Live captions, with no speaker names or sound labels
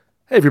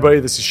Hey everybody,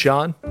 this is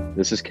Sean.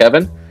 This is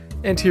Kevin.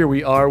 And here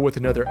we are with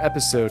another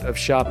episode of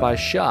Shot by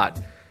Shot.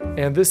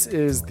 And this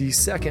is the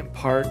second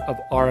part of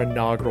our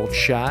inaugural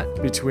chat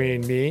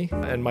between me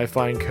and my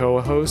fine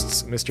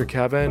co-hosts, Mr.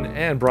 Kevin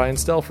and Brian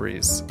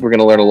Stelfreeze. We're going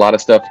to learn a lot of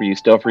stuff for you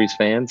Stelfreeze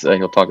fans.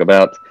 He'll talk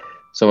about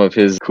some of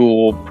his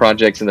cool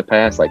projects in the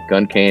past, like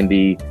Gun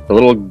Candy, a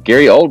little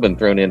Gary Oldman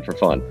thrown in for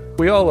fun.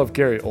 We all love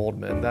Gary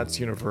Oldman. That's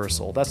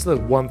universal. That's the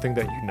one thing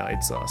that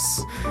unites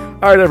us. All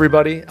right,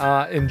 everybody,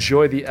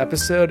 enjoy the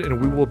episode,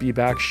 and we will be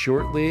back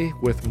shortly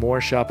with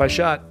more Shot by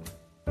Shot.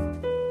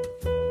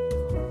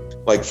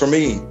 Like for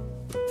me,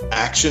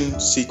 action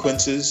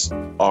sequences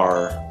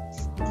are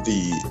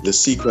the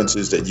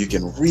sequences that you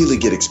can really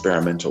get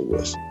experimental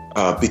with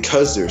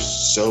because they're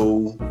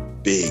so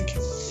big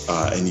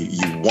and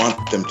you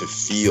want them to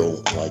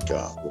feel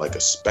like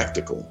a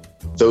spectacle.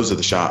 Those are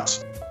the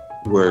shots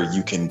where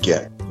you can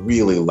get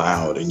really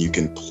loud and you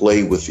can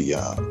play with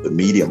the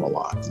medium a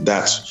lot.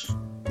 That's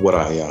what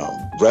I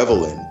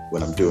revel in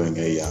when I'm doing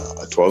a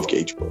 12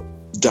 gauge book.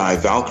 Die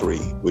Valkyrie,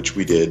 which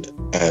we did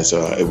as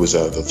it was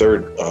the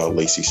third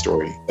Lacey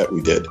story that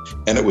we did,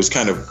 and it was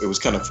kind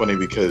of funny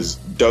because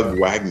Doug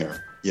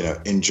Wagner,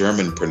 in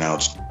German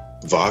pronounced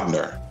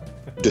Wagner,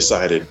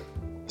 decided,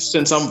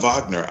 since I'm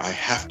Wagner, I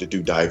have to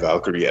do Die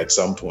Valkyrie at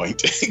some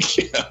point,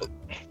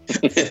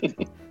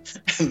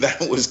 And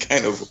that was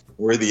kind of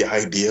where the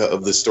idea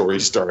of the story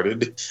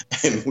started,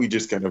 and we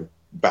just kind of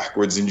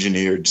backwards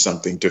engineered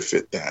something to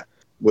fit that.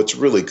 What's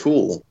really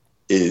cool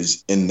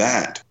is in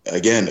that,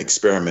 again,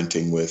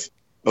 experimenting with,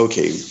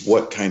 okay,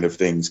 what kind of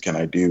things can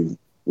I do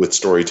with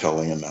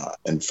storytelling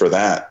and for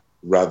that,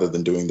 rather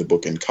than doing the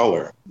book in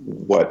color,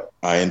 what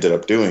I ended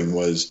up doing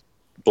was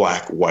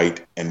black,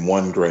 white, and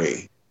one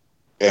gray.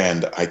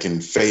 And I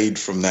can fade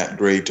from that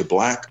gray to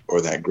black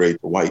or that gray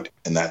to white,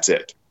 and that's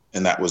it.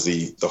 And that was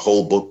the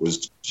whole book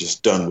was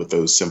just done with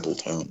those simple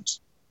tones.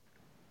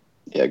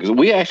 Yeah, because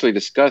we actually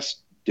discussed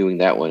doing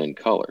that one in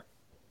color.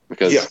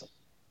 Because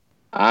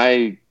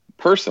I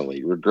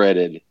personally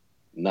regretted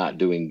not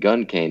doing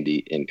Gun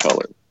Candy in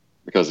color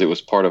because it was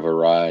part of a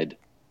ride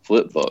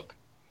flip book.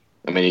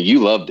 I mean, you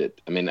loved it.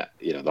 I mean,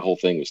 the whole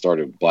thing was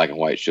started with black and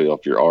white, showing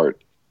off your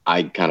art.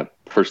 I kind of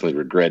personally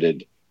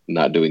regretted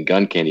not doing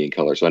Gun Candy in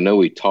color. So I know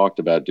we talked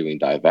about doing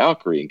Die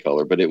Valkyrie in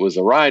color, but it was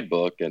a ride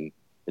book, and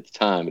at the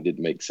time it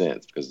didn't make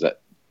sense because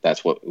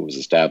that's what was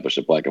established,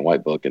 a black and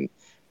white book, and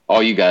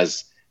all you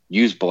guys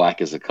use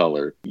black as a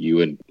color.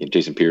 You and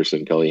Jason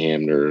Pearson, Kelly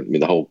Hamner,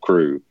 the whole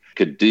crew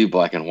could do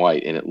black and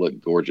white, and it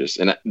looked gorgeous.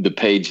 And the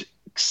page,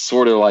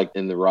 sort of like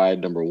in the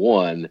ride number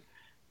one,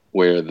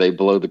 where they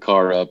blow the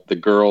car up, the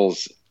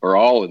girls are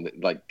all in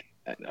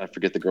I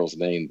forget the girl's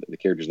name, the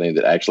character's name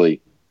that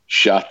actually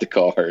shot the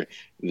car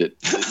that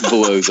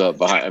blows up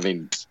behind. I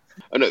mean,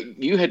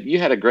 you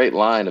had a great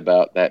line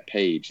about that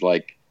page,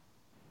 like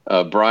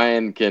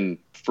Brian can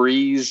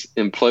freeze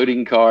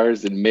imploding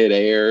cars in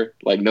midair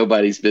like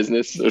nobody's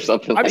business or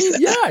something like that.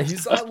 Yeah,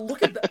 he's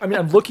look at that. I mean,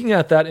 I'm looking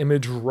at that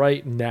image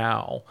right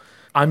now.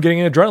 I'm getting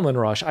an adrenaline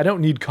rush. I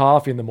don't need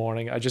coffee in the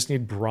morning. I just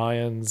need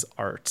Brian's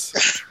art.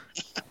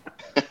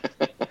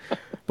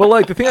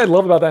 But the thing I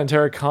love about that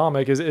entire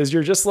comic is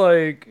you're just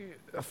like,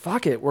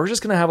 fuck it. We're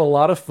just going to have a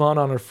lot of fun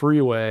on a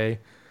freeway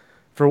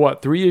for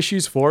 3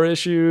 issues, 4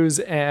 issues.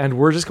 And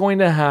we're just going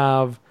to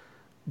have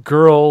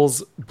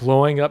girls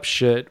blowing up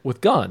shit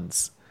with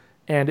guns.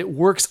 And it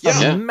works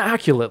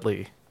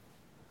immaculately.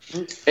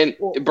 And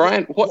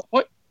Brian,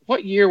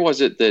 what year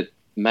was it that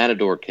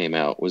Matador came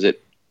out? Was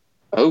it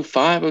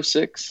 05,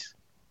 06?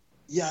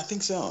 Yeah, I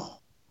think so.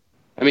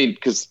 I mean,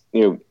 because,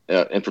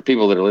 and for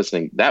people that are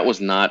listening, that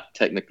was not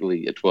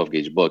technically a 12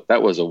 gauge book.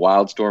 That was a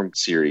Wildstorm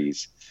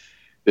series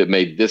that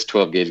made this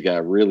 12 gauge guy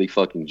really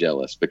fucking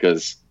jealous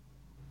because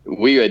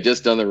we had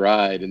just done the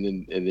ride, and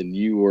then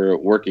you were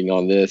working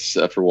on this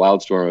for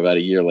Wildstorm about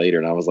a year later,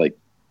 and I was like,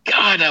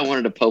 God, I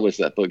wanted to publish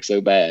that book so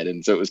bad.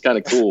 And so it was kind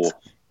of cool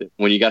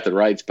when you got the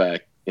rights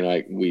back.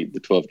 The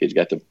 12 gauge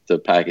got to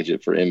package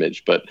it for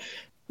Image, but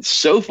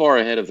so far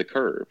ahead of the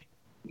curve.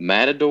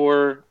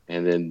 Matador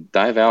and then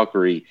Die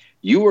Valkyrie,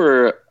 you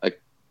were a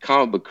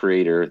comic book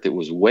creator that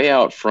was way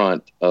out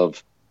front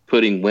of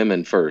putting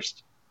women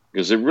first,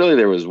 because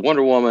there was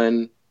Wonder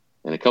Woman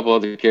and a couple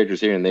other characters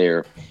here and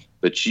there,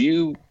 but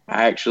you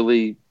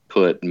actually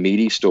put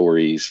meaty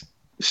stories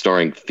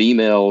starring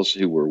females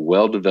who were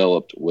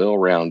well-developed,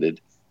 well-rounded,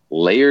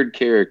 layered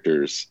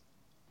characters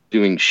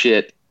doing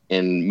shit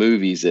in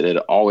movies that had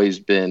always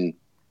been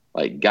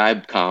like guy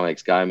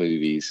comics, guy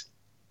movies,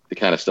 the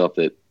kind of stuff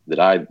that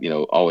I,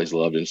 always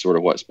loved, and sort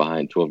of what's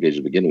behind 12 Gauge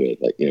to begin with.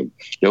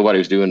 Nobody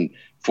was doing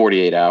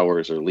 48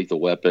 Hours or Lethal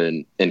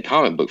Weapon in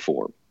comic book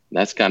form. And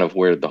that's kind of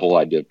where the whole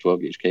idea of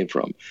 12 Gauge came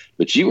from.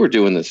 But you were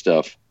doing this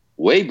stuff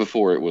way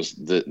before it was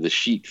the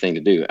chic thing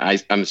to do.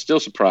 I'm still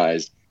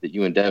surprised that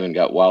you and Devin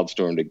got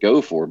Wildstorm to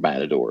go for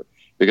Matador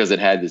because it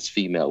had this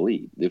female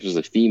lead. This was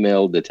a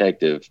female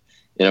detective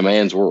in a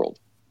man's world,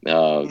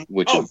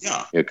 which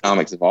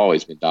comics have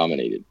always been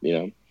dominated,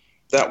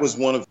 that was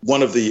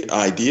one of the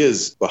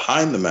ideas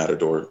behind the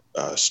Matador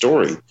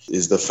story,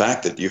 is the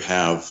fact that you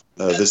have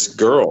this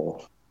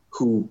girl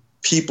who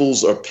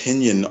people's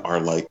opinion are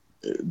like,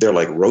 they're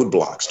like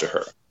roadblocks to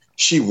her.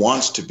 She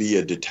wants to be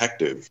a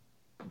detective,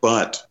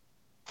 but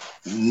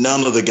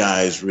none of the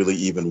guys really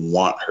even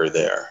want her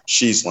there.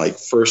 She's like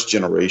first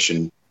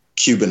generation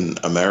Cuban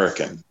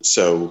American.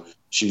 So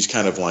she's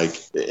kind of like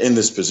in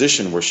this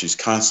position where she's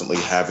constantly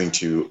having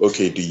to,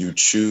 okay, do you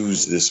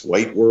choose this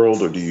white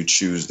world or do you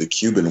choose the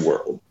Cuban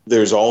world?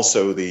 There's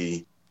also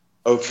the,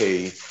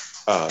 okay,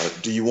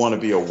 do you want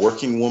to be a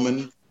working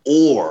woman,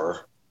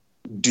 or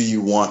do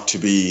you want to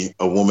be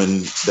a woman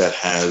that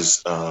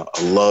has a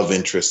love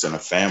interest and a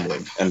family?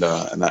 And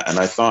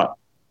I thought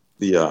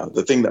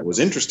the thing that was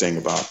interesting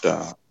about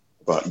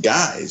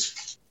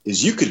guys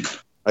is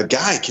a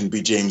guy can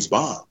be James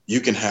Bond. You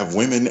can have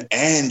women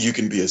and you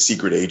can be a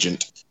secret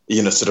agent,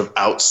 sort of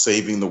out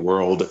saving the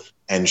world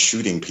and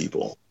shooting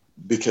people,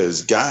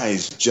 because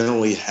guys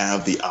generally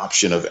have the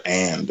option of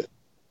and,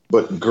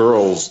 but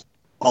girls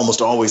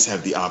almost always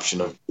have the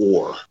option of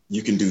or.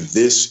 You can do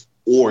this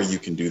or you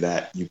can do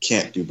that. You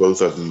can't do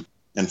both of them.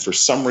 And for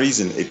some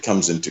reason, it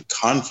comes into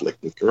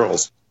conflict with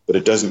girls, but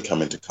it doesn't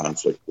come into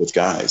conflict with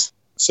guys.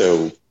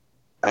 So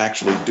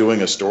actually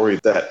doing a story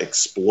that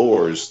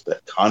explores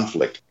that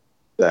conflict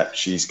that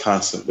she's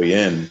constantly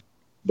in,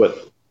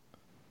 but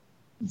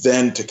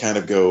then to kind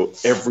of go,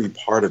 every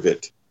part of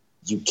it,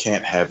 you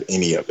can't have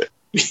any of it.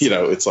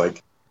 It's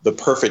like the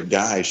perfect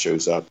guy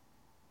shows up,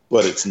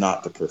 but it's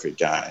not the perfect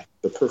guy.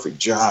 The perfect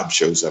job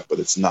shows up, but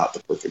it's not the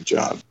perfect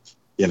job.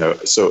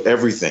 So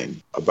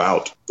everything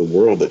about the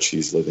world that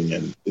she's living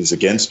in is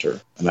against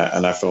her. And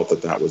I felt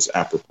that was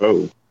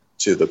apropos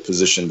to the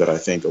position that I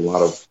think a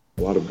lot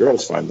of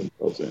girls find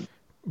themselves in.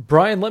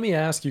 Brian, let me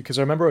ask you, because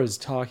I remember I was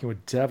talking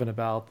with Devin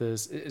about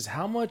this, is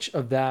how much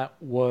of that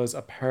was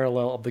a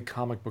parallel of the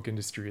comic book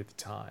industry at the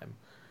time,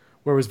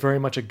 where it was very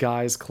much a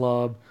guys'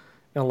 club,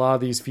 and a lot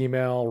of these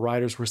female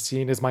writers were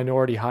seen as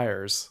minority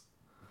hires?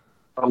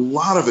 A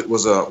lot of it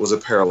was a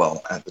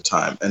parallel at the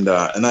time, and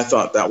I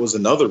thought that was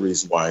another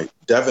reason why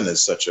Devin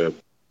is such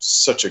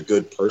a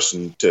good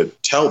person to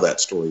tell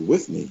that story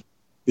with me,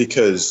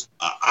 because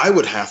I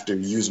would have to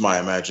use my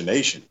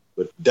imagination.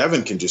 But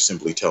Devin can just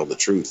simply tell the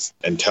truth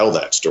and tell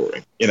that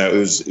story. It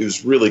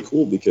was really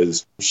cool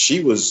because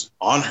she was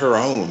on her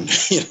own.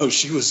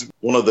 She was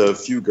one of the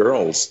few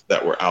girls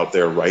that were out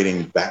there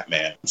writing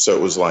Batman. So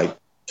it was like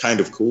kind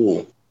of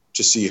cool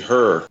to see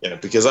her,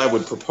 because I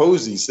would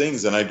propose these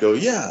things and I'd go,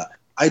 yeah,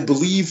 I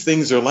believe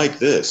things are like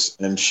this.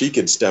 And she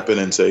could step in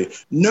and say,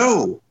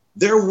 no,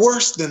 they're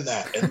worse than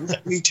that. And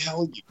let me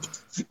tell you.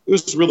 It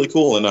was really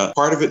cool. And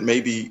part of it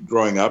may be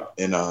growing up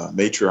in a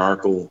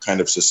matriarchal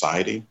kind of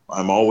society.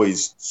 I'm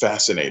always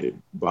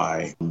fascinated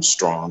by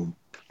strong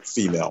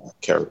female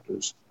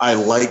characters. I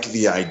like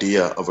the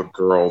idea of a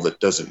girl that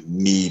doesn't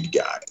need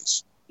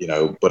guys,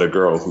 but a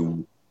girl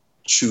who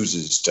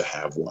chooses to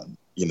have one,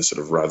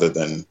 sort of rather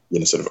than,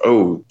 sort of,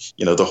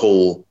 the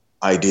whole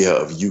idea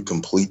of you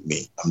complete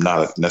me. I'm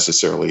not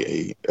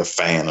necessarily a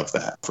fan of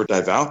that. For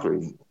Die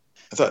Valkyrie,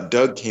 I thought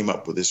Doug came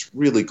up with this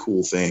really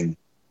cool thing,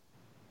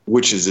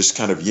 which is this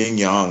kind of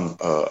yin-yang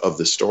of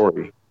the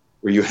story,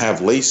 where you have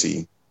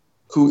Lacey,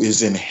 who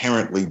is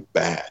inherently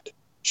bad.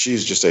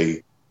 She's just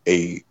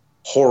a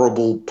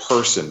horrible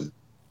person,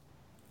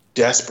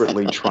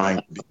 desperately trying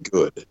to be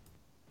good.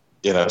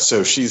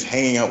 So she's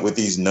hanging out with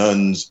these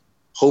nuns,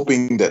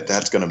 hoping that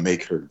that's going to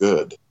make her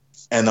good.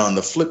 And on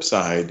the flip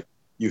side,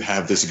 you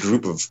have this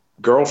group of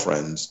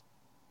girlfriends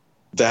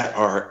that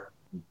are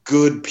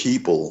good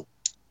people,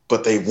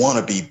 but they want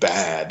to be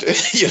bad.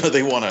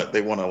 They want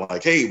to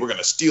like, hey, we're going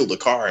to steal the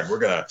car and we're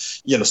going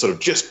to, sort of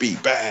just be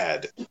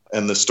bad.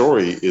 And the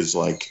story is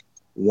like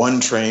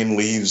one train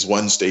leaves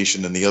one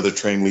station and the other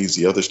train leaves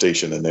the other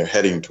station and they're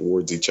heading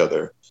towards each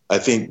other. I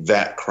think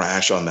that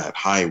crash on that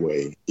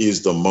highway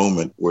is the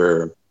moment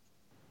where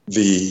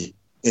the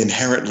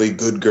inherently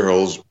good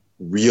girls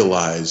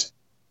realize,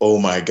 oh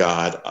my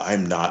God,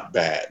 I'm not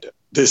bad.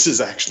 This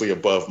is actually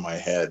above my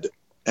head.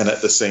 And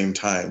at the same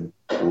time,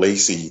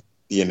 Lacey,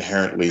 the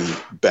inherently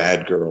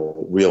bad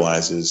girl,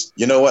 realizes,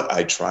 you know what?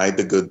 I tried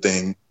the good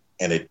thing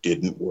and it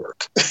didn't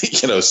work.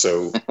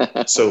 So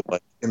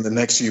like in the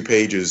next few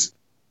pages,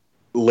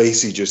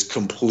 Lacey just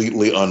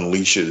completely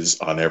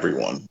unleashes on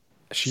everyone.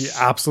 She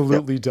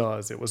absolutely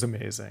does. It was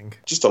amazing.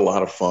 Just a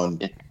lot of fun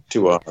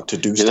to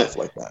do stuff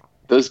like that.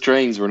 Those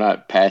trains were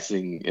not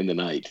passing in the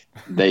night.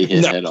 They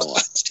hit head on.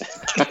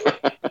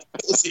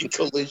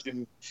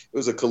 It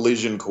was a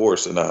collision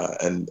course, and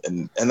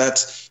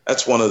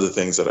that's one of the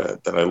things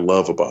that I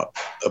love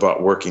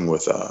about working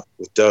with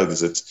Doug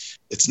is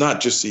it's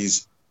not just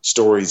these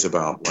stories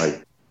about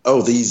like,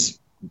 oh, these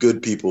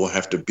good people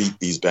have to beat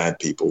these bad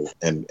people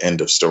and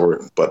end of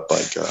story, but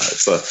like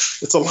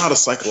it's a lot of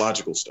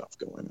psychological stuff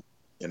going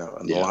on,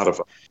 and a lot of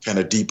kind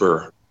of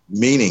deeper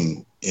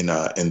meaning in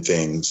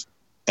things.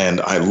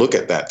 And I look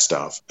at that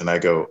stuff and I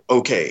go,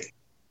 okay,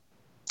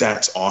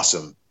 that's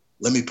awesome.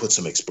 let me put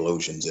some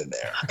explosions in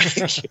there.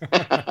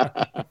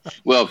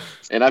 Well,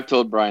 and I've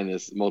told Brian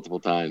this multiple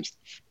times.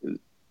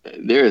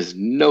 There is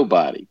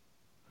nobody,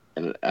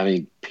 and I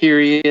mean,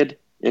 period,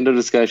 end of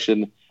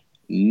discussion,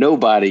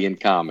 nobody in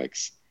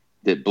comics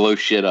that blows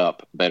shit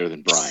up better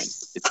than Brian.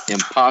 It's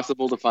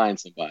impossible to find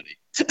somebody.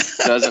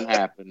 Doesn't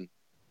happen.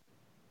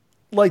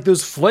 Like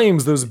those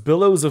flames, those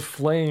billows of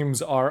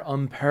flames are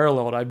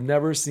unparalleled. I've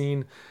never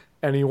seen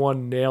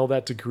anyone nail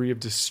that degree of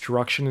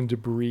destruction and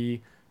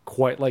debris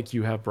quite like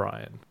you have,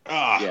 Brian.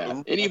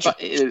 Yeah.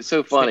 Anybody, it's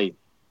so funny.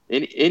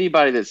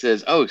 Anybody that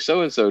says, "Oh,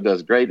 so and so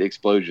does great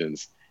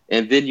explosions,"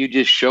 and then you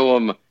just show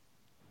them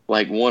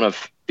like one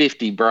of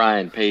 50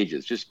 Brian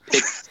pages, just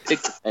pick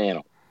the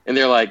panel, and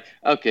they're like,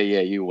 "Okay,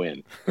 yeah, you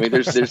win." I mean,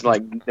 there's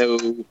like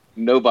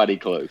nobody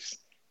close.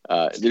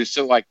 They're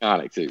so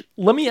iconic too.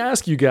 Let me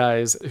ask you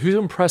guys, who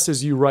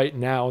impresses you right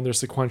now in their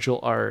sequential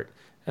art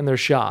and their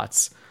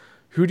shots?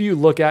 Who do you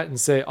look at and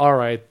say, all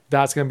right,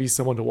 that's going to be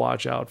someone to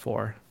watch out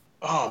for?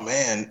 Oh,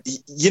 man.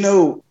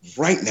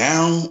 Right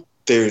now,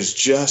 there's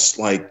just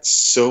like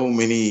so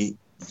many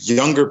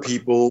younger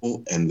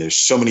people and there's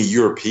so many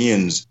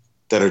Europeans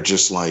that are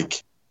just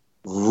like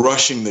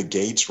rushing the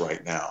gates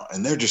right now.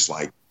 And they're just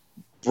like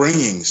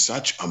bringing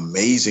such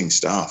amazing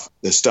stuff.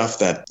 The stuff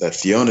that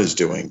Fiona's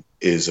doing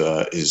is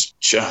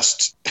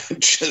just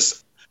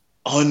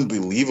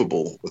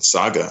unbelievable with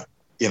Saga.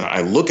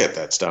 I look at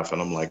that stuff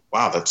and I'm like,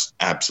 wow, that's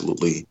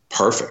absolutely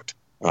perfect.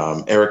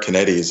 Eric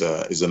Canetti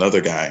is another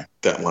guy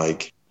that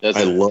like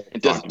I love.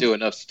 It doesn't do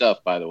enough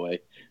stuff, by the way.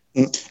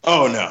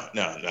 Oh no.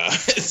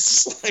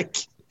 It's like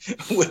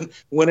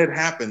when it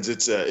happens,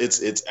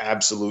 it's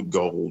absolute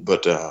gold.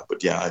 But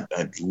yeah,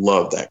 I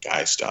love that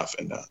guy's stuff,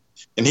 and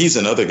he's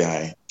another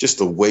guy. Just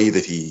the way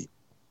that he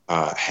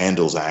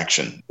handles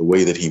action, the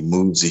way that he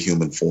moves the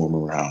human form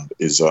around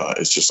is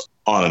just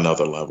on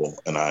another level.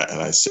 And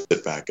I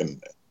sit back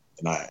and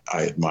I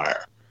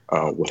admire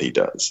what he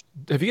does.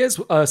 Have you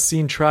guys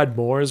seen Tradd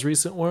Moore's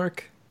recent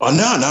work? Oh,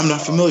 no, I'm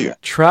not familiar.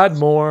 Tradd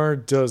Moore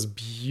does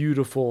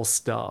beautiful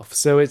stuff.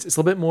 So it's a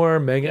little bit more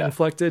manga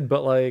inflected,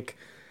 but like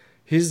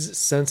his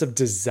sense of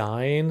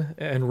design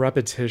and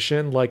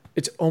repetition, like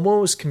it's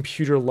almost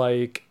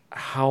computer-like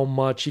how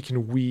much he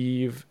can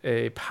weave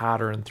a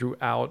pattern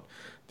throughout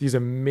these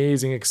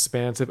amazing,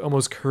 expansive,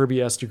 almost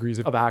Kirby-esque degrees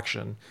of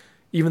action,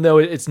 even though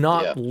it's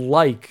not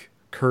like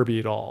Kirby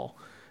at all.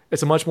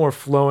 It's a much more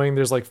flowing.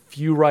 There's like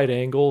few right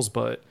angles,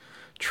 but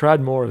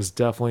Tradd Moore is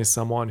definitely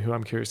someone who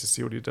I'm curious to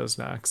see what he does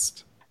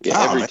next.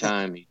 Yeah, every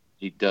time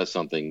he does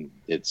something,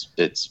 it's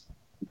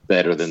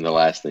better than the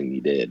last thing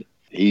he did.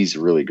 He's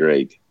really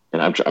great.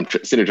 And I'm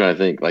sitting here trying to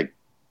think, like,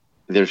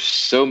 there's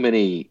so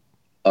many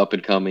up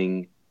and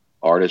coming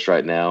artists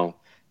right now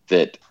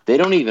that they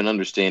don't even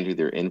understand who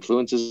their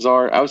influences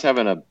are. I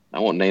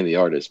won't name the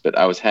artist, but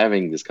I was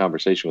having this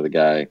conversation with a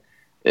guy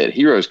at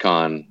Heroes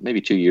Con maybe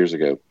 2 years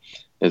ago.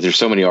 There's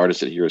so many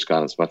artists at Heroes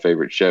Con. It's my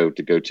favorite show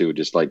to go to,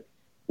 just like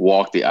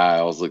walk the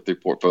aisles, look through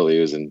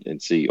portfolios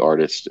and see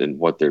artists and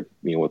what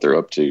they're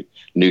up to.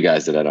 New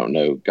guys that I don't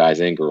know, guys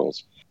and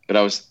girls. But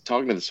I was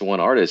talking to this one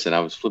artist and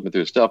I was flipping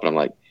through his stuff and I'm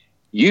like,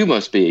 you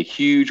must be a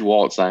huge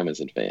Walt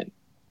Simonson fan.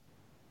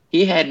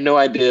 He had no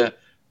idea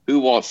who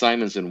Walt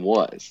Simonson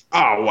was.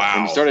 Oh, wow.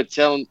 And he started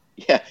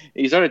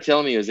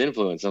telling me his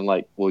influence. I'm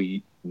like, well,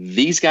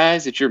 these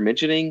guys that you're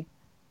mentioning,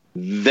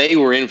 they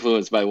were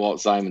influenced by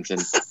Walt Simonson,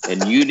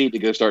 and you need to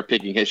go start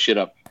picking his shit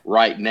up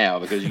right now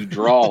because you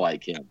draw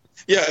like him.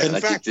 Yeah, in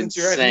fact, since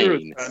you're at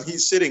Heroes,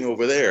 he's sitting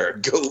over there.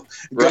 Go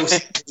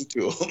speak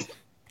to him.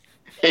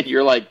 And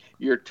you're like,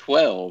 you're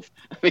 12.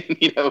 I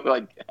mean,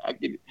 like,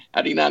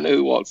 how do you not know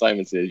who Walt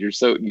Simonson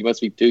is? You must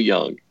be too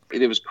young.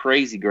 It was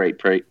crazy great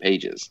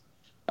pages.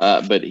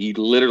 But he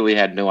literally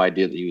had no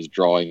idea that he was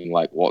drawing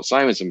like Walt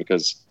Simonson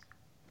because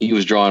he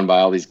was drawn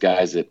by all these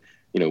guys that,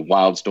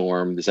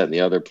 Wildstorm, this, that, and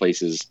the other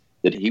places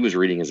that he was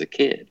reading as a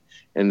kid.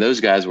 And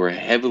those guys were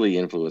heavily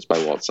influenced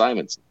by Walt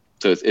Simonson.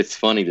 So it's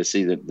funny to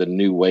see the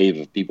new wave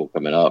of people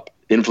coming up,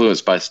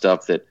 influenced by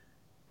stuff that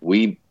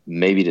we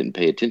maybe didn't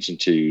pay attention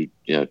to,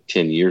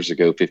 10 years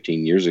ago,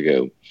 15 years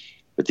ago.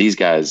 But these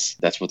guys,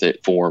 that's what they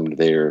formed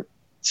their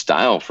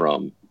style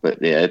from.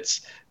 But yeah,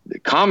 the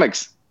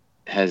comics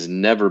has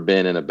never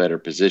been in a better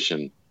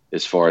position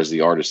as far as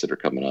the artists that are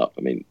coming up.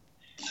 I mean,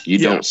 you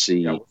don't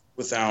see...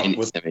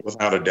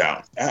 Without a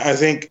doubt. I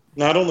think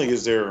not only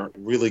is there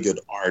really good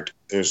art,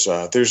 there's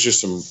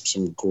just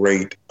some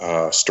great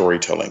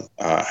storytelling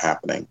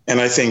happening. And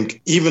I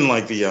think even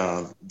like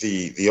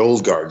the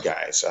old guard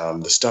guys,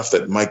 the stuff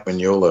that Mike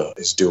Mignola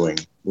is doing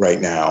right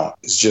now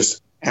is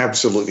just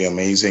absolutely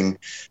amazing.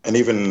 And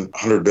even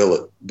 100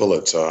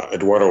 Bullets,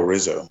 Eduardo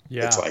Rizzo.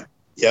 Yeah. It's like,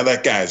 yeah,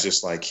 that guy's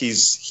just like,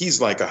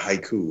 he's like a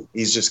haiku.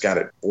 He's just got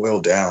it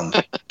boiled down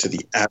to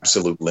the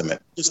absolute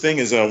limit. This thing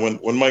is when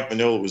Mike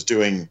Mignola was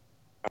doing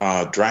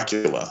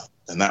Dracula,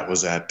 and that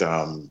was at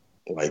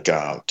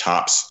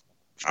Topps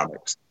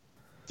Comics.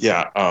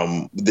 Yeah,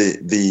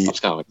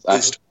 the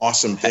most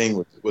awesome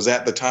thing was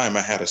at the time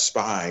I had a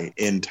spy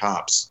in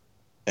Topps,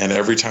 and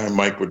every time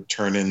Mike would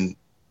turn in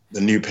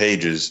the new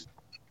pages,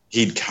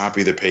 he'd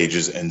copy the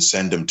pages and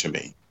send them to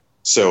me.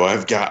 So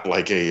I've got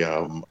like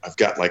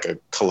a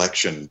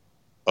collection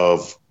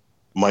of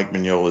Mike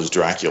Mignola's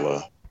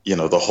Dracula,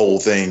 the whole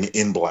thing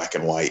in black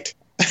and white.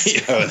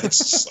 And it's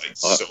just like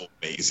so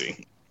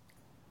amazing.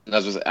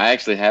 I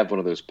actually have one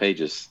of those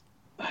pages.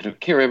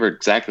 Can't remember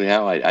exactly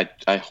how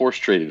I horse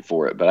traded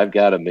for it, but I've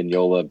got a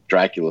Mignola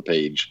Dracula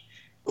page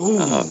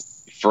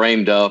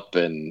framed up,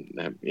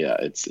 and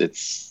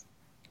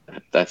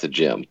that's a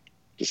gem,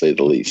 to say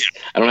the least.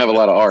 I don't have a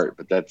lot of art,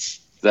 but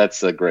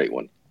that's a great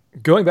one.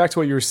 Going back to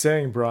what you were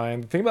saying,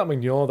 Brian, the thing about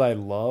Mignola that I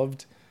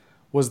loved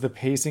was the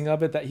pacing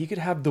of it, that he could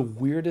have the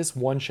weirdest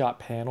one-shot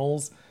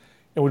panels.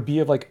 It would be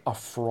of like a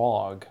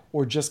frog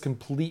or just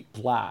complete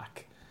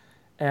black.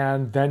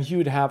 And then he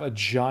would have a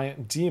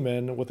giant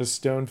demon with a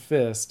stone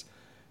fist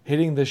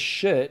hitting the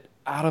shit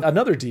out of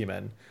another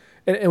demon.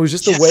 And it was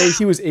just the way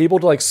he was able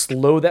to like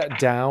slow that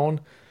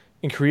down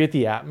and create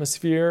the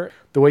atmosphere.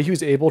 The way he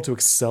was able to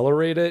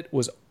accelerate it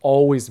was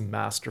always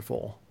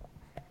masterful.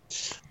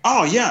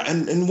 Oh yeah,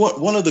 and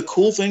one of the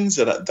cool things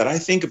that I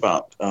think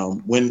about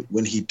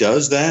when he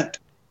does that,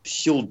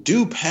 he'll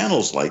do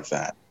panels like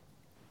that,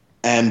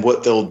 and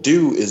what they'll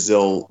do is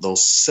they'll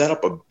set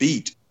up a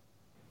beat,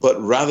 but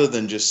rather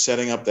than just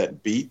setting up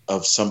that beat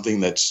of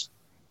something that's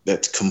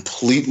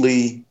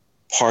completely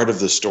part of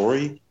the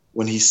story,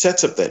 when he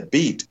sets up that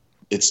beat,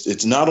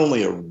 it's not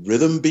only a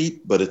rhythm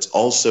beat, but it's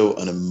also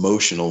an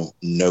emotional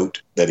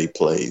note that he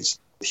plays.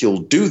 He'll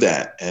do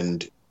that,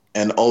 and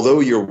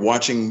although you're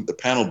watching the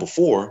panel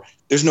before,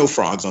 there's no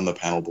frogs on the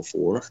panel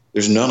before.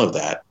 There's none of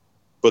that.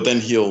 But then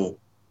he'll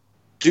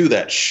do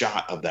that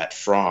shot of that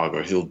frog,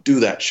 or he'll do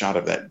that shot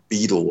of that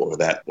beetle or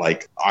that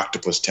like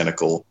octopus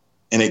tentacle,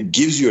 and it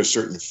gives you a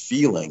certain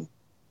feeling.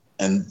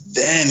 And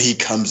then he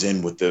comes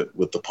in with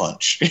the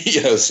punch.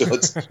 So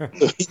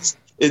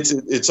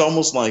it's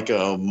almost like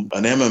an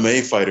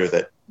MMA fighter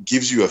that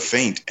gives you a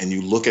feint, and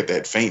you look at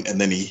that feint,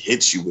 and then he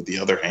hits you with the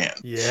other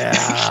hand.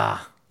 Yeah.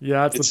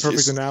 Yeah, it's the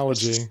perfect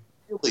analogy.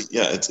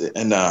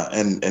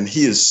 And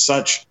he is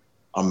such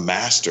a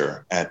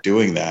master at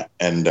doing that,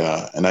 and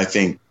I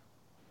think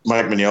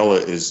Mike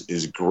Mignola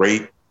is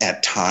great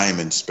at time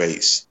and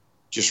space,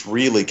 just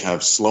really kind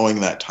of slowing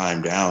that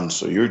time down,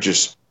 so you're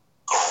just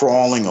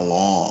crawling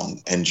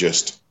along. And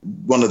just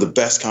one of the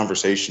best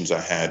conversations I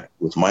had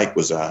with Mike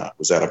was at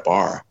a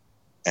bar,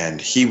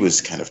 and he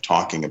was kind of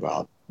talking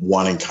about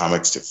wanting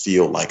comics to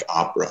feel like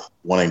opera,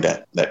 wanting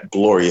that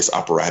glorious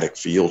operatic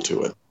feel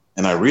to it.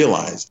 And I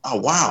realized,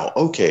 oh, wow,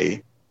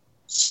 okay,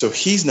 so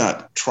he's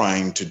not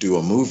trying to do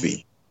a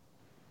movie.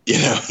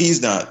 He's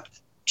not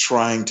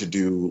trying to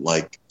do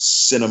like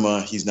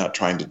cinema. He's not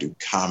trying to do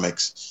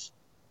comics.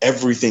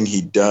 Everything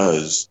he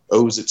does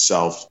owes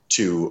itself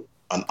to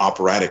an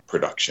operatic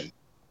production.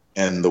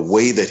 And the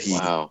way that he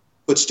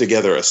puts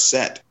together a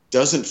set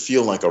doesn't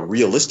feel like a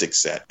realistic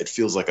set. It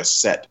feels like a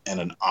set in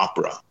an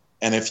opera.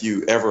 And if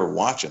you ever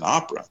watch an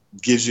opera,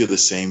 it gives you the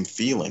same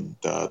feeling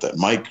that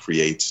Mike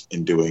creates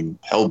in doing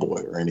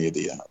Hellboy or any of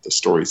the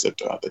stories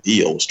that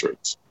he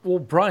illustrates. Well,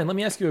 Brian, let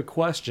me ask you a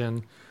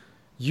question.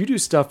 You do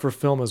stuff for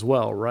film as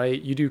well, right?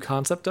 You do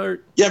concept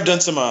art? Yeah, I've done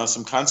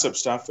some concept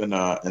stuff and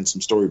some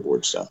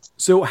storyboard stuff.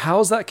 So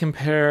how's that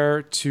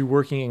compare to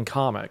working in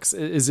comics?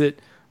 Is it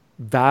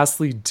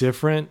vastly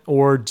different,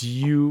 or do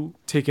you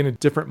take in a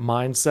different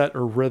mindset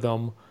or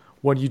rhythm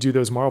when you do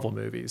those Marvel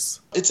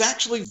movies? It's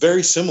actually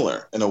very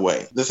similar in a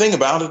way. The thing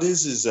about it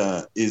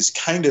is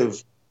kind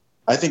of,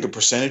 I think a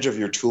percentage of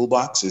your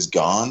toolbox is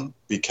gone,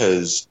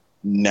 because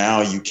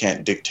now you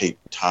can't dictate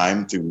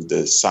time through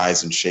the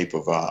size and shape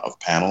of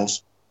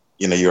panels.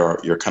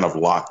 You're kind of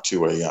locked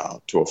to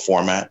a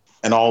format,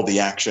 and all the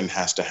action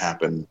has to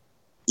happen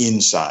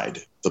inside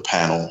the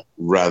panel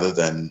rather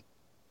than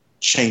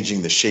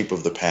changing the shape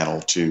of the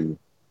panel to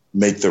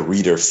make the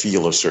reader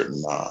feel a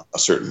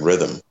certain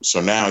rhythm.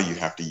 So now you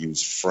have to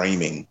use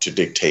framing to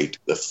dictate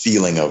the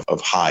feeling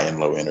of high and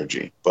low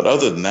energy. But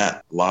other than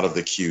that, a lot of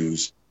the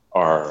cues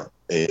are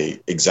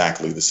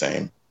exactly the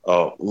same.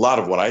 A lot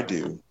of what I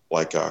do,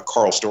 like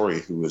Carl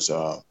Story, who is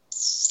a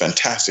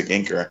fantastic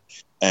inker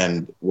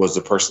and was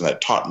the person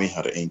that taught me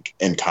how to ink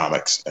in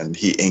comics, and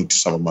he inked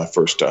some of my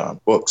first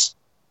books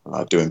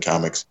doing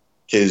comics.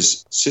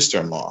 His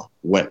sister-in-law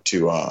went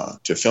to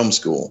film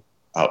school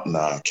out in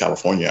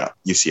California,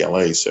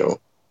 UCLA.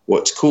 So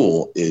what's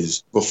cool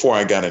is before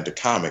I got into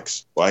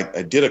comics,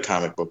 I did a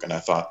comic book and I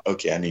thought,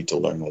 okay, I need to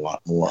learn a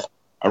lot more.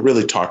 I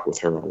really talked with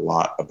her a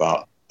lot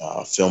about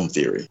film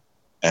theory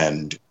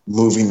and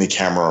moving the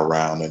camera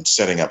around and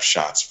setting up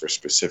shots for a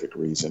specific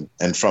reason.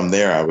 And from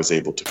there, I was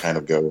able to kind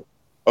of go,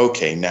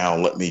 okay, now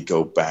let me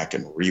go back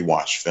and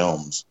rewatch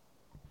films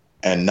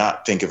and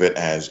not think of it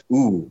as,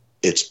 ooh,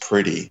 it's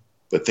pretty,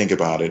 but think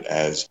about it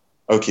as,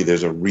 okay,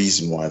 there's a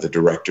reason why the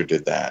director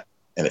did that,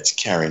 and it's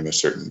carrying a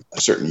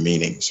certain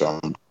meaning. So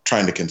I'm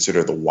trying to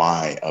consider the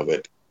why of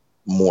it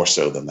more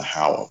so than the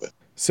how of it.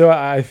 So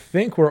I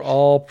think we're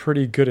all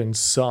pretty good and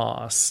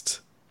sauced.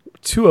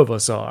 Two of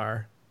us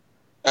are.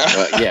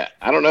 Yeah,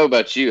 I don't know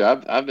about you.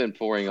 I've been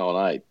pouring all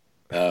night.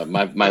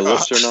 My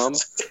lips are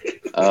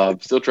numb.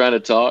 Still trying to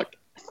talk.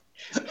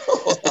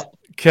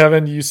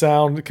 Kevin, you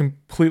sound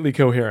completely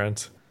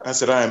coherent. I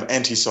said I am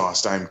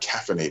anti-sauced. I am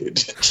caffeinated.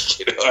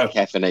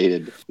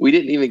 Caffeinated. We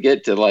didn't even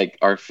get to like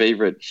our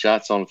favorite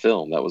shots on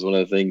film. That was one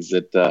of the things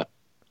that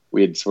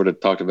we had sort of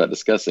talked about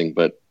discussing,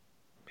 but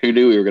who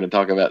knew we were going to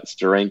talk about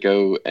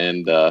Steranko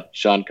and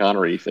Sean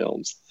Connery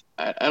films?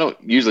 I don't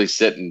usually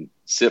sit and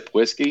sip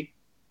whiskey.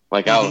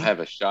 Like I'll have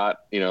a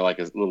shot, like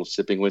a little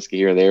sipping whiskey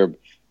here or there.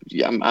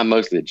 Yeah, I'm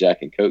mostly a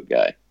Jack and Coke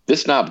guy.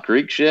 This Knob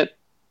Creek shit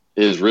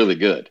is really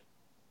good.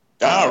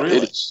 Oh,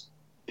 really?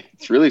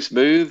 It's really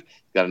smooth.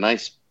 Got a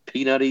nice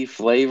peanutty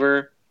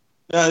flavor.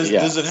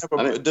 Does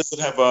it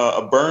have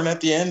a burn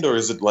at the end, or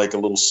is it like a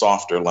little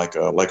softer, like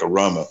a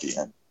rum at the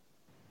end?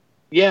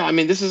 Yeah, I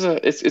mean, this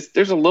is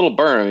there's a little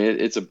burn. I mean,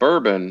 it's a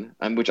bourbon,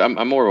 which I'm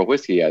more of a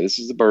whiskey guy. This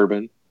is a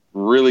bourbon,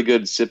 really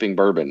good sipping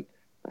bourbon,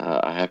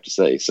 I have to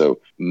say. So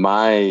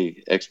my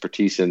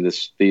expertise in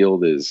this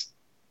field is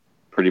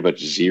pretty much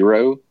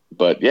zero,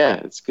 but yeah,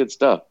 it's good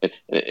stuff.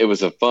 It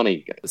was a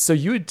funny. So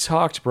you had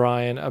talked,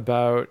 Brian,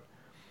 about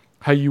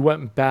how you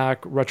went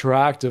back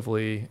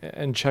retroactively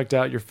and checked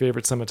out your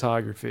favorite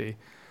cinematography.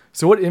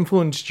 So what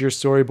influenced your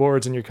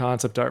storyboards and your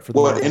concept art for the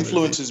What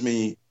influences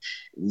me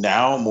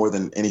now more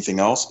than anything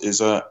else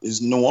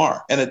is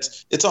noir. And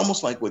it's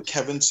almost like what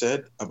Kevin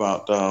said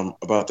about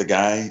the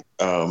guy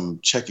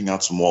checking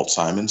out some Walt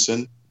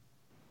Simonson.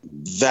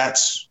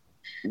 That's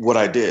what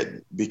I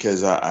did,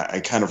 because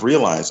I kind of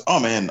realized, oh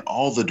man,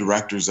 all the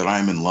directors that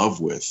I'm in love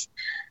with,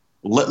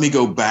 let me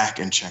go back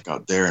and check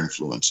out their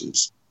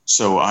influences.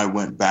 So I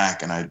went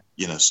back and I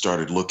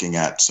started looking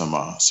at some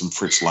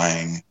Fritz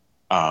Lang.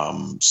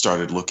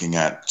 Started looking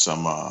at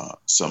some of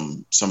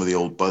the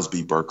old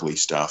Busby Berkeley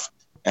stuff,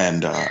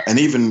 and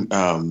even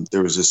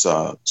there was this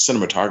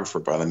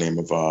cinematographer by the name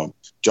of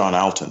John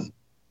Alton,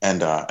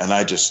 and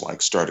I just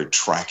like started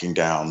tracking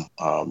down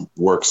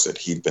works that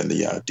he'd been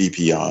the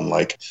DP on,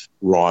 like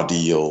Raw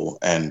Deal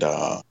and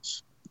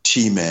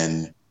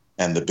T-Men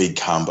and The Big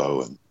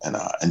Combo,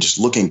 and just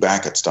looking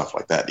back at stuff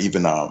like that.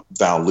 Even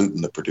Val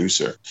Lewton, the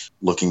producer,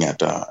 looking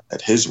at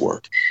his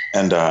work,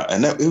 and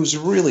it was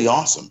really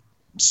awesome.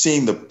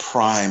 Seeing the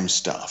prime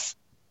stuff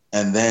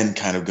and then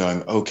kind of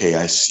going, okay,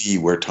 I see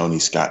where Tony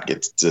Scott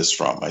gets this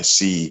from. I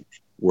see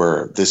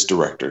where this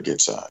director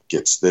gets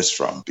this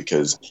from,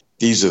 because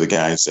these are the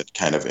guys that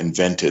kind of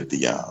invented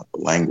the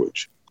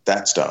language.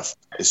 That stuff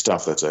is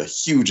stuff that's a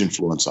huge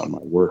influence on my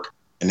work.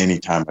 And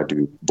anytime I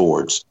do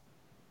boards.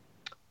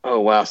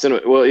 Oh, wow.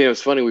 Well,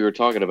 it's funny. We were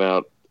talking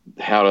about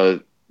how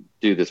to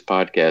do this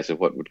podcast and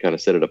what would kind of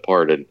set it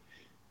apart. And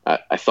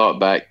I thought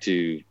back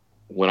to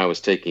when I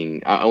went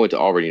to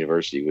Auburn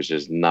University, which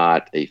is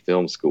not a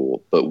film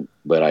school,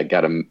 but I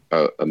got a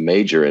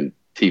major in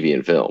TV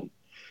and film.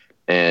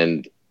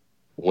 And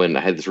when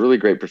I had this really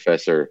great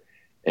professor,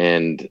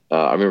 and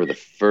I remember the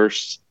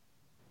first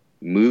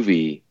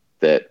movie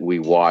that we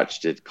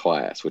watched in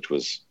class, which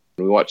was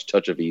we watched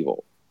Touch of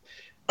Evil.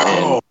 And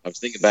I was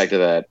thinking back to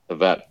that,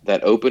 about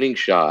that opening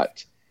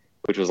shot,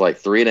 which was like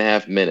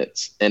 3.5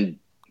 minutes. And,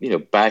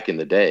 back in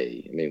the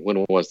day, I mean,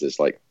 when was this?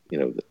 Like, the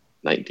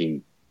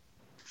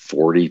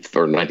 1940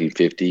 or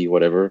 1950,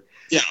 whatever.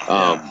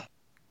 Yeah.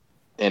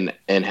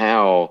 And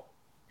how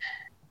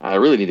I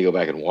really need to go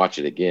back and watch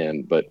it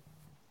again, but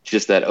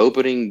just that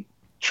opening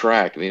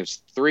track, I mean, it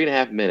was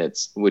 3.5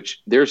 minutes,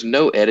 which there's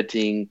no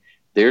editing,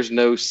 there's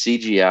no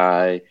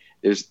CGI,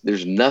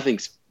 there's nothing,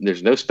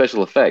 there's no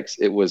special effects.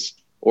 It was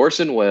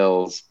Orson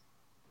Welles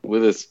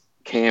with his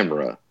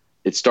camera.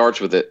 It starts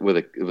with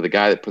a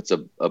guy that puts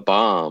a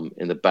bomb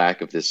in the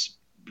back of this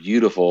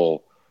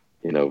beautiful,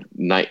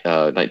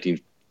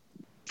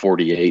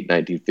 1948,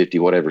 1950,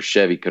 whatever,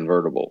 Chevy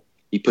convertible.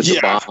 He puts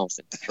a bomb in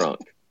the trunk.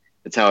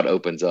 That's how it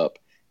opens up.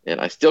 And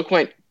I still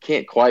can't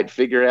quite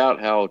figure out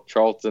how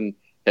Charlton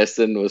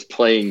Heston was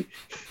playing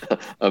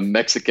a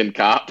Mexican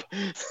cop,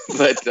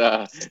 but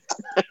it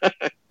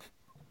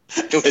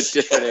was a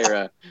different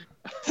era.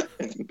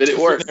 But it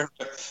worked.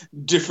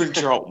 Different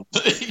Charlton.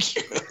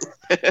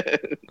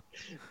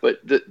 But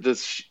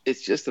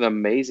it's just an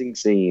amazing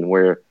scene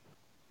where,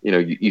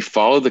 you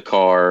follow the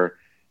car.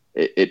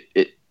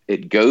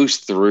 It goes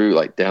through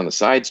like down the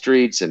side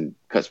streets and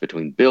cuts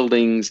between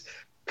buildings.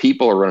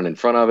 People are running in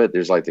front of it.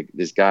 There's like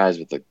these guys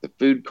with the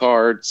food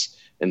carts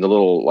and the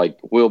little like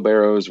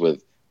wheelbarrows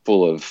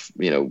full of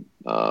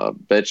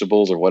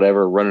vegetables or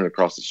whatever running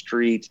across the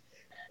street.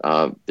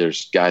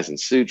 There's guys in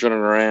suits running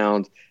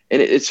around,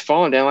 and it's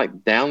falling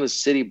down the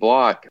city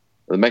block,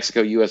 the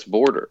Mexico-U.S.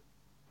 border.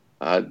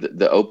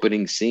 The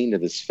opening scene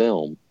of this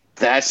film.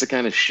 That's the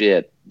kind of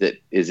shit that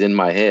is in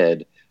my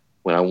head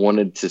when I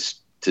wanted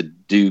to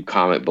do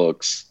comic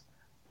books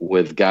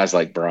with guys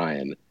like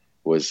Brian.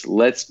 Was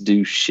let's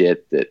do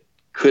shit that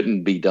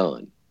couldn't be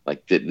done,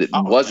 like that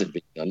wasn't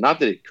being done. Not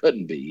that it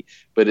couldn't be,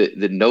 but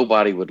that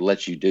nobody would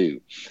let you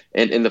do.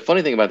 And the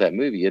funny thing about that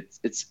movie,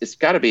 it's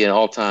got to be an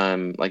all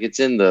time, like it's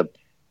in the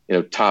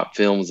top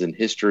films in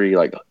history,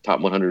 like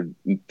top 100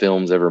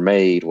 films ever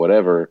made,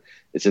 whatever.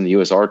 It's in the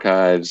U.S.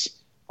 archives,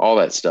 all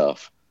that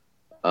stuff.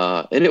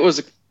 And it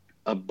was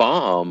a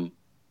bomb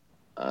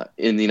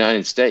in the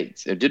United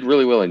States. It did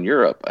really well in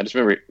Europe. I just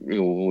remember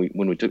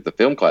when we took the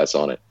film class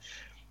on it,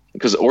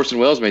 because Orson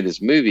Welles made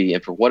this movie,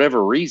 and for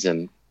whatever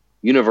reason,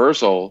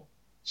 Universal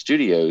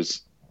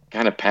Studios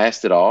kind of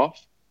passed it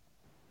off,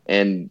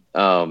 and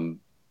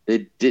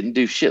it didn't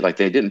do shit. Like,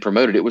 they didn't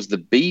promote it. It was the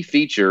B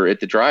feature at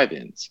the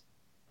drive-ins.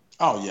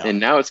 Oh yeah. And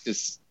now it's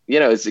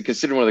it's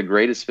considered one of the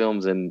greatest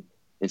films in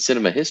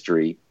cinema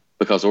history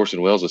because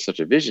Orson Welles was such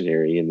a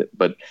visionary.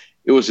 But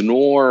it was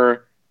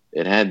noir.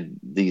 It had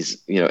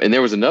these, and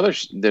there was another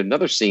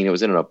scene. It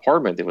was in an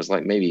apartment that was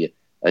like maybe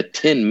a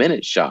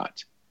 10-minute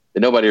shot that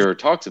nobody ever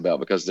talks about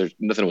because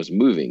nothing was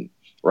moving,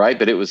 right?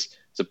 But it was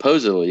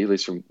supposedly, at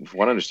least from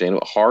what I understand,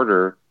 a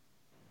harder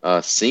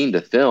scene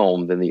to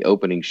film than the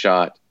opening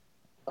shot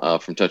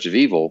from Touch of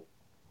Evil,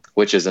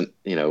 which isn't,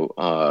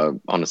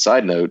 on a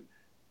side note,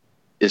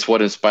 is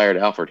what inspired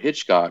Alfred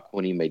Hitchcock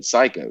when he made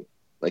Psycho.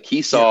 Like,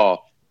 he saw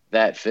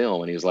that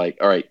film and he was like,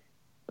 all right,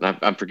 and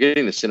I'm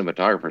forgetting the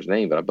cinematographer's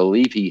name, but I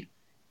believe he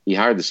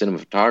hired the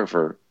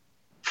cinematographer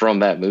from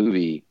that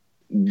movie.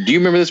 Do you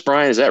remember this,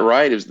 Brian? Is that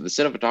right? It was the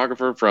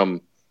cinematographer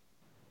from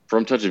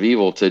Touch of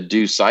Evil to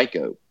do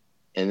Psycho.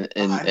 And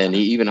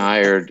he even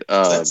hired...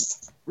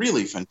 that's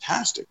really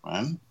fantastic,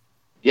 man.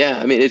 Yeah,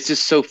 I mean, it's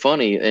just so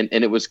funny, and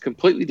it was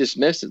completely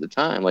dismissed at the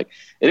time. Like,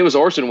 and it was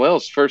Orson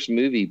Welles' first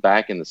movie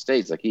back in the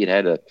States. Like, he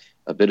had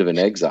a bit of an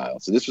exile,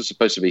 so this was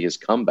supposed to be his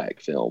comeback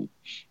film,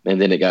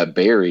 and then it got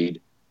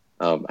buried.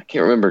 I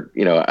can't remember.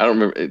 I don't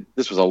remember.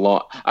 This was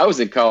I was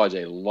in college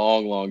a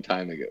long, long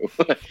time ago,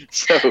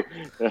 so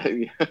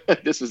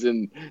this was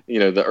in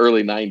the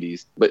early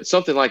 '90s. But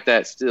something like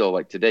that, still,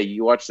 like today,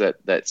 you watch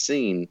that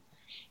scene,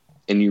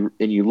 and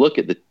you look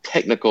at the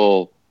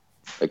technical.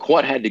 Like,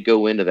 what had to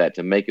go into that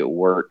to make it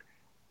work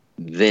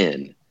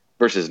then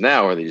versus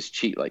now, where they just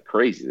cheat like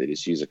crazy. They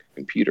just use a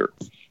computer.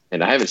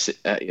 And I haven't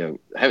seen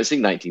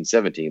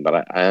 1917,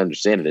 but I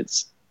understand that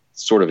it's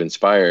sort of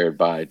inspired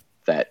by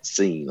that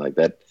scene, like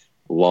that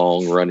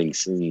long running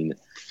scene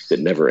that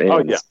never ends.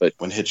 Oh, yeah. But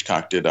when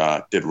Hitchcock did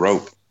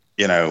Rope,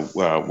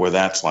 where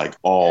that's like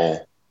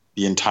the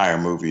entire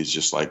movie is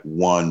just like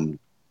one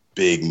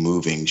big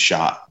moving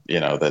shot,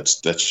 that's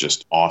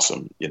just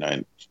awesome,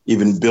 and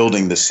even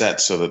building the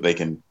set so that they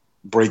can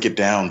break it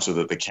down so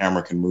that the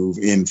camera can move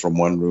in from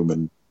one room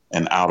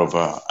and out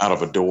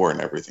of a door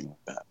and everything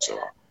like that.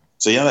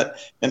 So yeah, that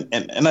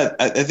and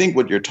I think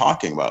what you're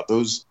talking about,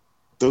 those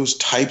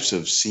types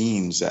of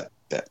scenes that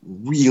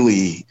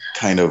really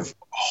kind of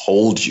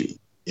hold you,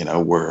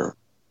 where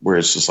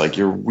it's just like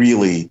you're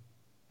really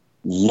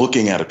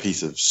looking at a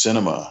piece of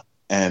cinema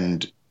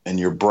and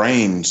your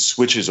brain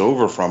switches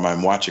over from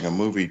I'm watching a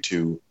movie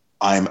to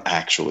I'm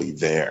actually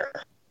there.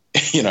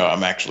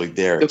 I'm actually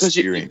there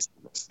experiencing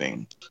this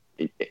thing.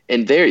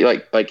 And there,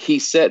 like he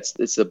sets,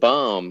 it's a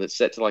bomb that's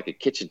set to like a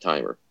kitchen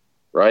timer,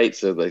 right?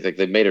 So like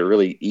they made it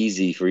really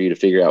easy for you to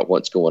figure out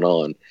what's going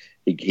on.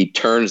 He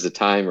turns the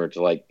timer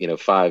to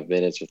 5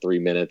 minutes or 3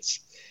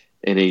 minutes,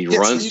 and he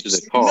runs to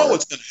the car. You know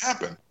what's going to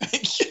happen,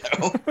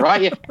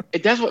 right? Yeah,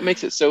 that's what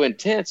makes it so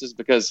intense, is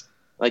because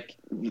like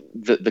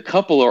the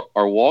couple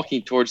are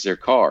walking towards their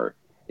car,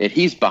 and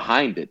he's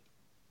behind it,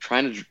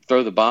 trying to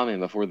throw the bomb in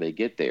before they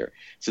get there.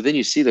 So then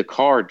you see the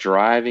car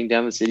driving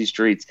down the city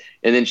streets,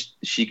 and then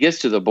she gets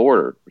to the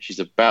border.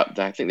 I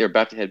think they're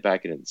about to head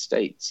back into the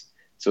States.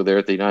 So they're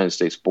at the United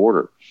States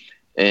border.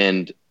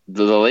 And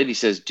the lady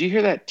says, "Do you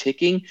hear that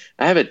ticking?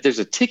 There's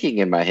a ticking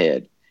in my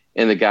head."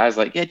 And the guy's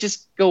like, "Yeah,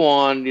 just go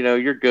on.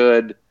 You're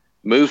good.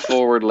 Move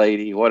forward,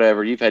 lady,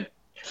 whatever. You've had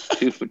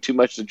too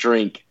much to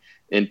drink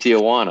in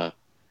Tijuana."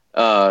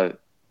 And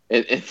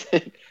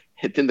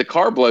then the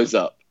car blows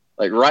up.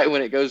 Like right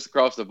when it goes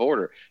across the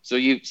border. So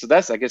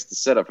that's, I guess, the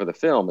setup for the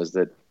film is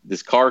that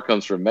this car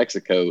comes from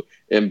Mexico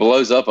and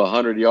blows up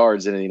 100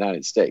 yards in the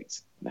United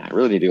States. Now, I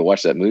really need to go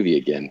watch that movie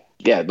again.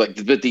 Yeah, but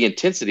the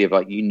intensity of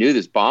you knew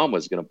this bomb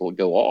was going to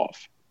go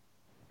off,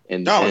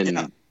 and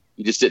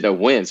you just didn't know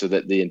when. So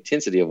that the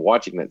intensity of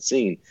watching that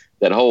scene,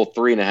 that whole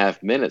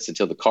 3.5 minutes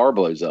until the car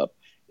blows up,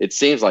 it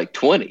seems like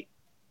 20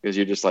 because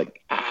you're just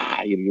like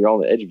you're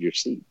on the edge of your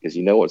seat because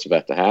you know what's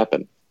about to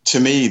happen. To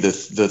me, the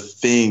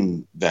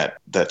thing that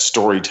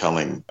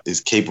storytelling is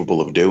capable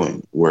of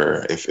doing,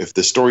 where if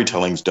the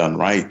storytelling's done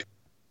right,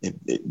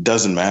 it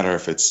doesn't matter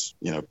if it's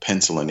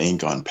pencil and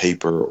ink on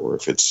paper or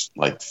if it's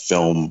like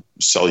film,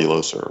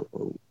 cellulose,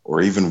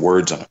 or even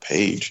words on a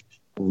page,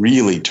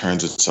 really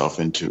turns itself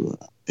into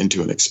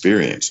an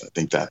experience. I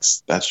think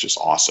that's just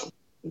awesome.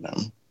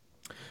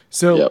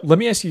 So Let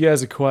me ask you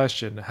guys a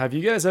question. Have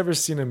you guys ever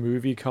seen a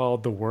movie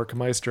called The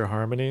Werckmeister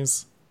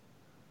Harmonies?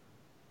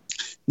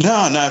 No,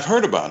 I've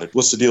heard about it.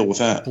 What's the deal with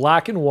that?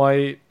 Black and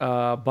white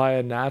by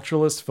a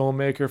naturalist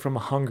filmmaker from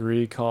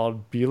Hungary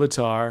called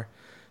Bilatar.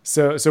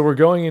 So we're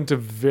going into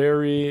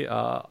very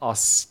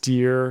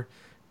austere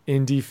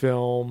indie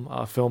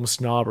film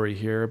snobbery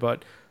here,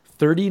 but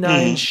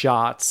 39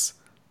 shots,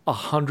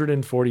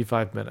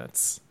 145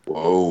 minutes.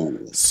 Whoa.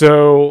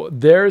 So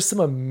there's some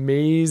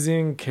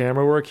amazing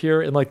camera work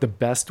here. And like the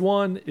best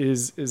one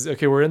is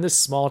okay, we're in this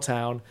small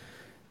town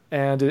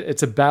and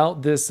it's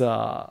about this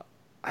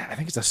I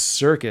think it's a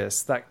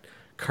circus that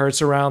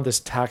carts around this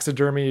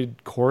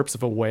taxidermied corpse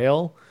of a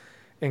whale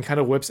and kind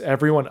of whips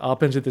everyone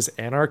up into this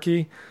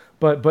anarchy.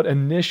 But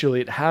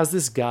initially it has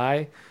this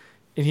guy,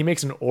 and he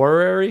makes an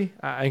orrery.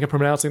 I think I'm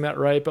pronouncing that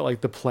right, but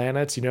like the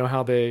planets, you know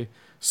how they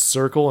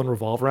circle and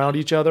revolve around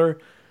each other,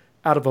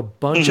 out of a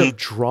bunch of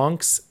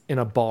drunks in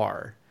a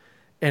bar.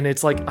 And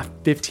it's like a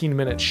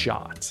 15-minute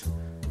shot.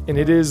 And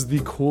it is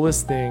the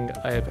coolest thing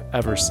I've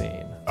ever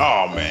seen.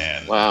 Oh,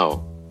 man.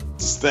 Wow.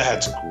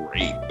 That's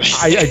great.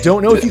 I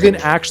don't know if you can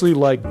actually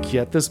like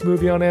get this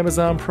movie on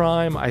Amazon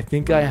Prime. I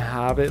think I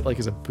have it like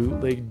as a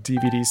bootleg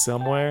DVD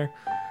somewhere.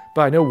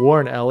 But I know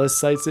Warren Ellis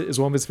cites it as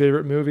one of his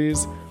favorite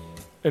movies.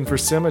 And for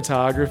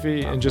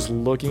cinematography and just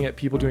looking at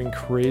people doing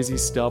crazy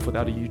stuff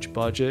without a huge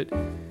budget,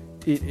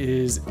 it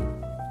is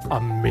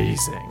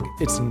amazing.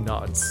 It's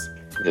nuts.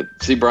 Yeah,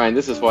 see, Brian,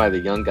 this is why the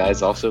young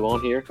guy's also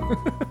on here.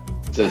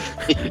 So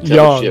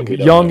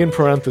young in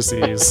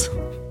parentheses.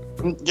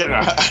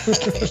 Yeah.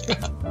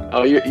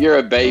 Oh, you're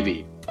a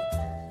baby.